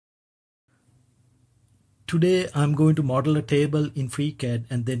Today I'm going to model a table in FreeCAD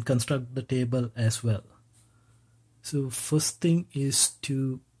and then construct the table as well. So first thing is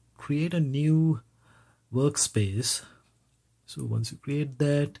to create a new workspace. So once you create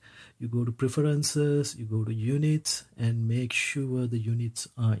that, you go to preferences, you go to units and make sure the units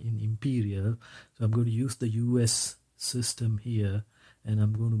are in imperial. So I'm going to use the US system here and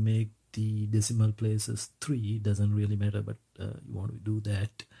I'm going to make the decimal places 3. Doesn't really matter, but you want to do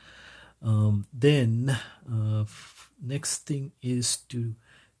that. Next thing is to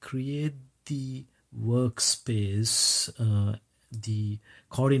create the workspace, the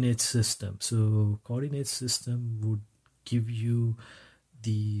coordinate system. So coordinate system would give you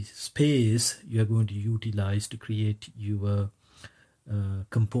the space you are going to utilize to create your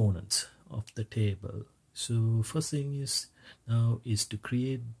components of the table. So first thing is now is to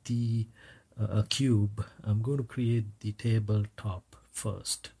create the a cube. I'm going to create the tabletop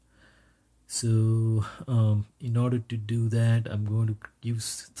first. So in order to do that, I'm going to give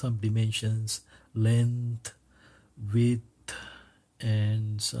some dimensions, length, width,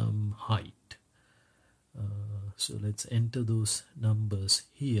 and some height. So let's enter those numbers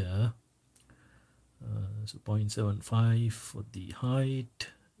here. So 0.75 for the height.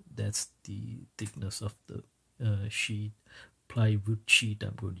 That's the thickness of the sheet, plywood sheet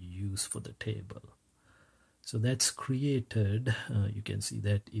I'm going to use for the table. So that's created. You can see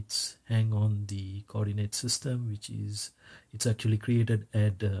that it's hang on the coordinate system, which is it's actually created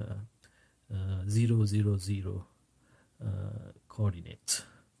at 0, 0, 0 coordinates.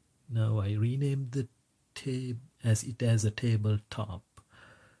 Now I renamed the tab as it as a tabletop.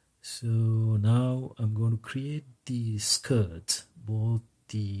 So now I'm going to create the skirts, both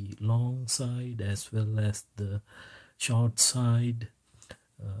the long side as well as the short side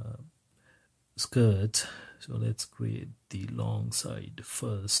skirts. So let's create the long side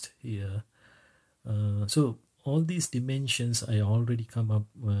first here. So all these dimensions I already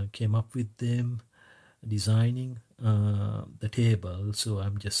came up with them designing the table. So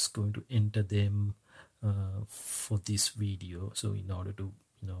I'm just going to enter them for this video. So in order to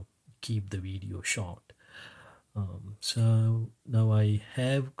keep the video short. So now I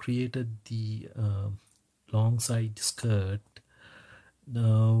have created the long side skirt.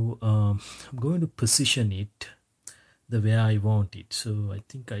 Now I'm going to position it the way I want it. So I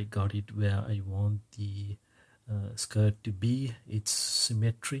think I got it where I want the skirt to be. It's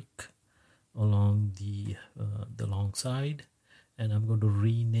symmetric along the long side, and I'm going to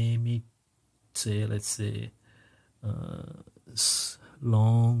rename it. Let's say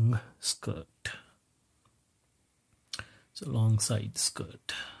long skirt. So long side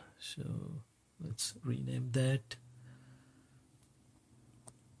skirt. So let's rename that.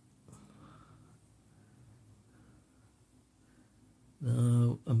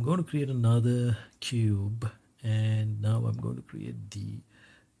 Now I'm going to create another cube, and now I'm going to create the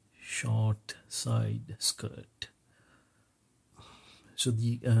short side skirt. So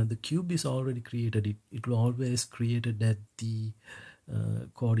the cube is already created. It will always created at the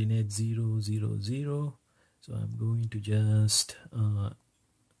coordinate 0, 0, 0. So I'm going to just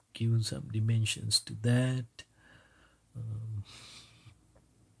give some dimensions to that.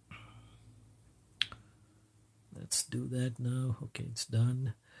 Let's do that now. Okay, it's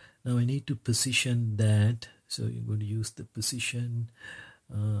done. Now I need to position that. So you're going to use the position.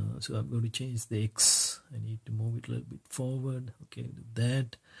 So I'm going to change the X. I need to move it a little bit forward. Okay, do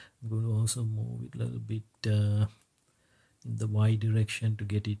that. I'm going to also move it a little bit in the Y direction to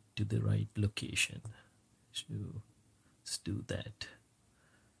get it to the right location. So let's do that.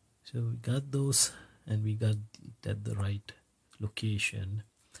 So we got those and we got it at the right location.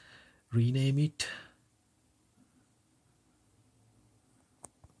 Rename it.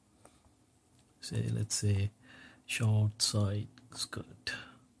 Let's say short side skirt.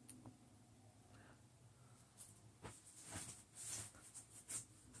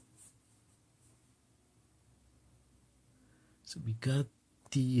 So we got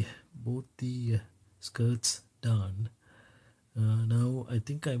both the skirts done. Now I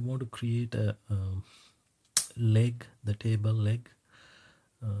think I want to create a leg, the table leg.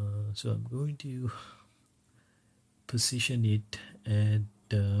 So I'm going to position it at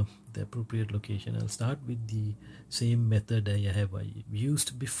the appropriate location. I'll start with the same method I have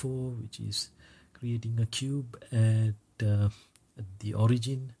used before, which is creating a cube at the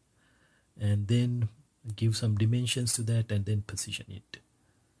origin and then give some dimensions to that and then position it.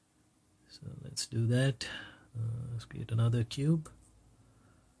 So let's do that. Let's create another cube,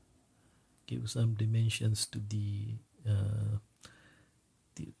 give some dimensions to the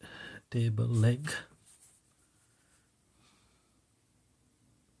table leg.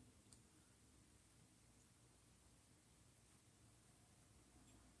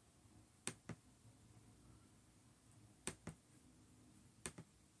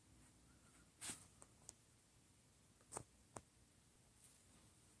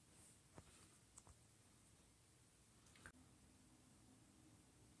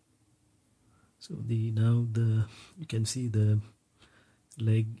 So now you can see the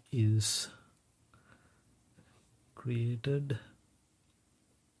leg is created.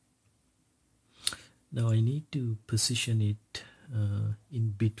 Now I need to position it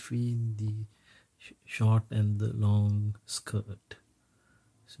in between the short and the long skirt.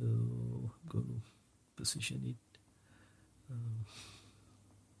 So I'm going to position it.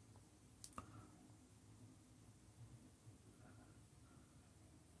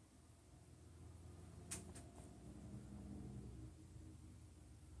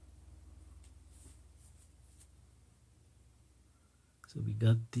 So we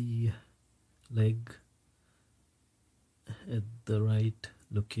got the leg at the right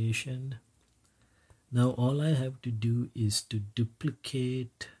location. Now all I have to do is to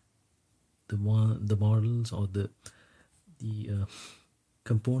duplicate the models or the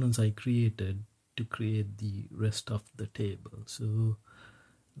components I created to create the rest of the table. So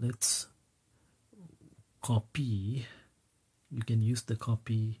let's copy. You can use the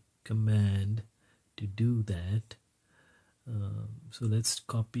copy command to do that. So let's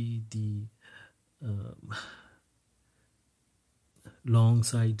copy the long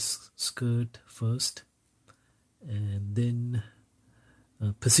side skirt first, and then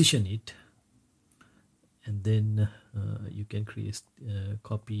position it, and then you can create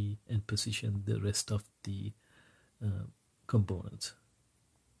copy and position the rest of the components.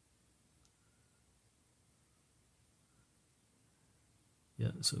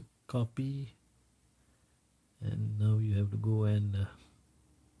 Yeah, so copy, and now you have to go and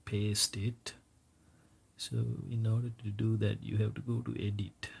paste it. So in order to do that, you have to go to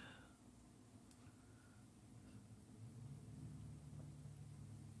edit.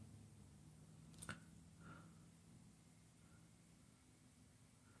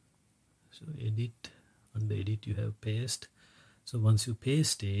 So edit, under edit you have paste. So once you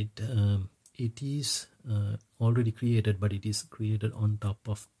paste it, it is already created, but it is created on top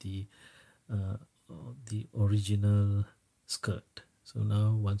of the original skirt. So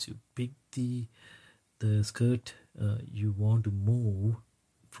now once you pick the skirt you want to move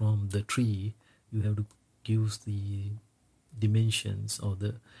from the tree, you have to give the dimensions or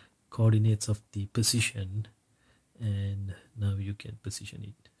the coordinates of the position, and now you can position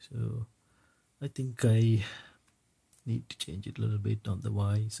it. So I think I need to change it a little bit on the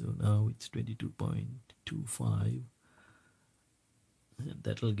Y. So now it's 22.25, and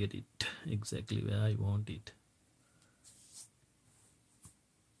that'll get it exactly where I want it.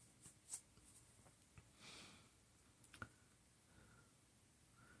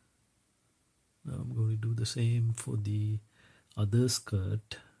 Now I'm going to do the same for the other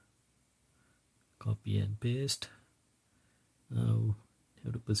skirt. Copy and paste. Now you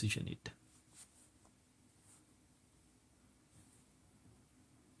have to position it.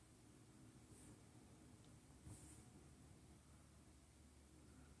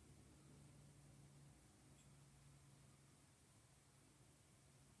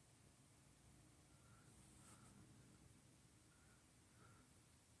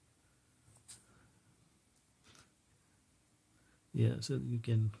 Yeah, so you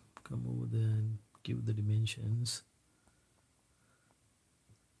can come over there and give the dimensions.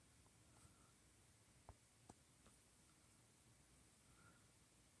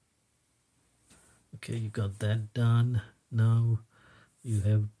 Okay, you got that done. Now you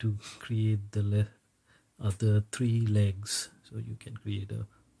have to create the other 3 legs, so you can create a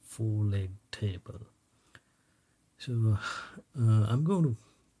 4-leg table. So I'm going to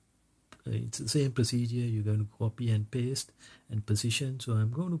it's the same procedure. You're going to copy and paste and position. So I'm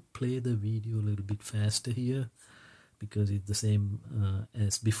going to play the video a little bit faster here because it's the same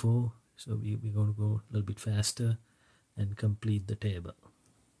as before. So we're going to go a little bit faster and complete the table.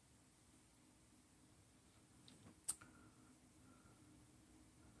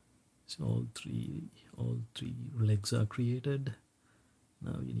 So all three legs are created.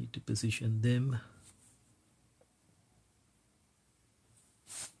 Now you need to position them.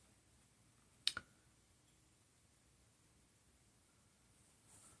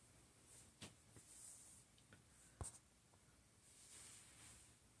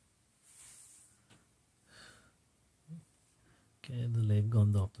 Okay, the leg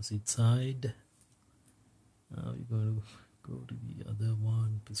on the opposite side. Now you're going to go to the other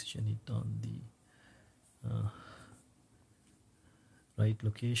one, position it on the right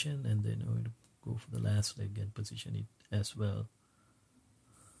location, and then I'm going to go for the last leg and position it as well.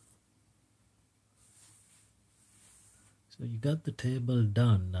 So you got the table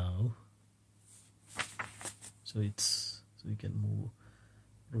done now. So you can move,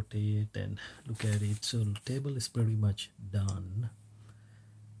 rotate and look at it. So the table is pretty much done.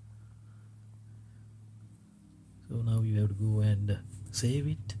 So now you have to go and save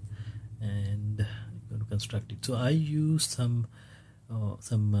it, and you're going to construct it. So I use some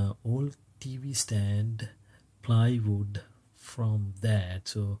old TV stand plywood from that,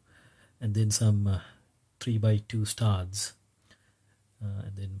 so, and then some 3x2 studs,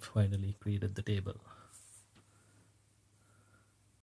 and then finally created the table.